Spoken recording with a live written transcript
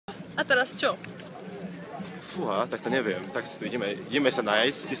A teraz čo? Fúha, tak to neviem. Tak si tu ideme sa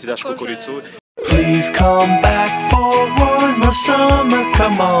nájsť, ty si dáš kukuricu. Please come back for one more summer.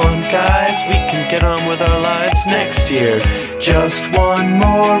 Come on, guys, we can get on with our lives next year. Just one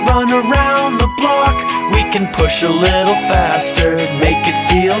more run around the block. We can push a little faster, make it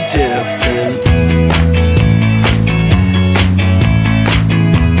feel different.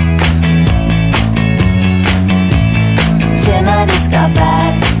 Tim, I just got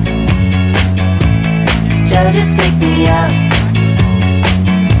back. Joe just picked me up.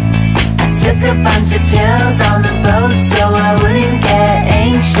 I took a bunch of pills on the boat so I wouldn't get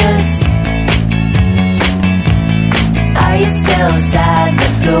anxious. Are you still sad?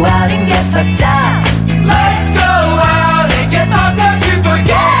 Let's go out and get fucked up. Let's go out and get fucked up to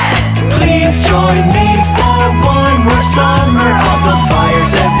forget. Please join me for one more summer. I'll build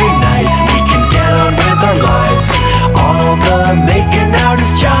fires every night. We can get on with our lives. All the making out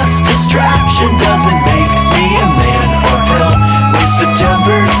is just distraction. Doesn't make me a man or help with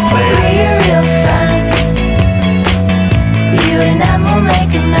September's plans. We're your real friends. You and Em will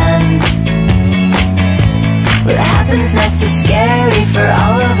make amends. What happens next is scary for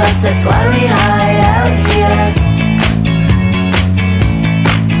all of us. That's why we hide out here.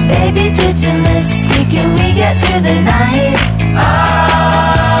 Baby, did you miss me? Can we get through the night?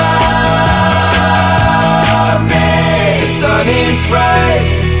 The sun is right,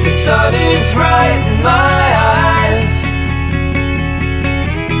 the sun is right in my eyes.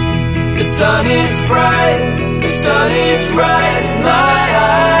 The sun is bright, the sun is right in my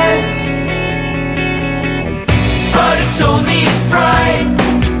eyes. But it's only as bright,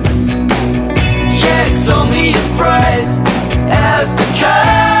 yeah, it's only as bright as the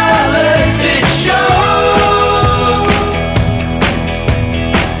colors it shows.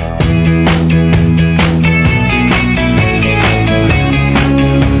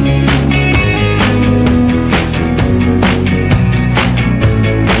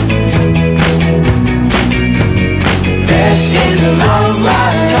 This is the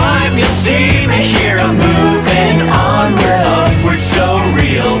last time you'll see me here. I'm moving onward, upward, so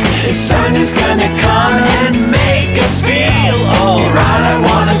real. The sun is gonna come and make us feel alright. I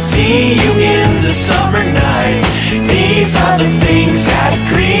wanna see you in the summer night. These are the things that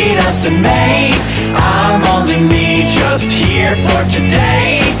greet us in May. I'm only me, just here for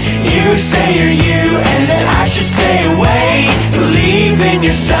today. You say you're you and I should stay away. Believe in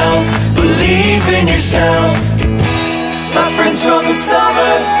yourself, believe in yourself. My friends from the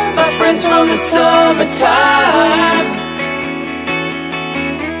summer, my friends from the summertime.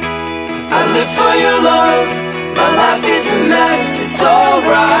 I live for your love, my life is a mess, it's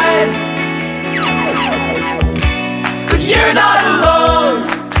alright. But you're not alone.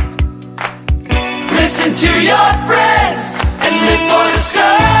 Listen to your friends and live for the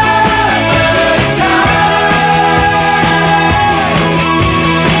sun.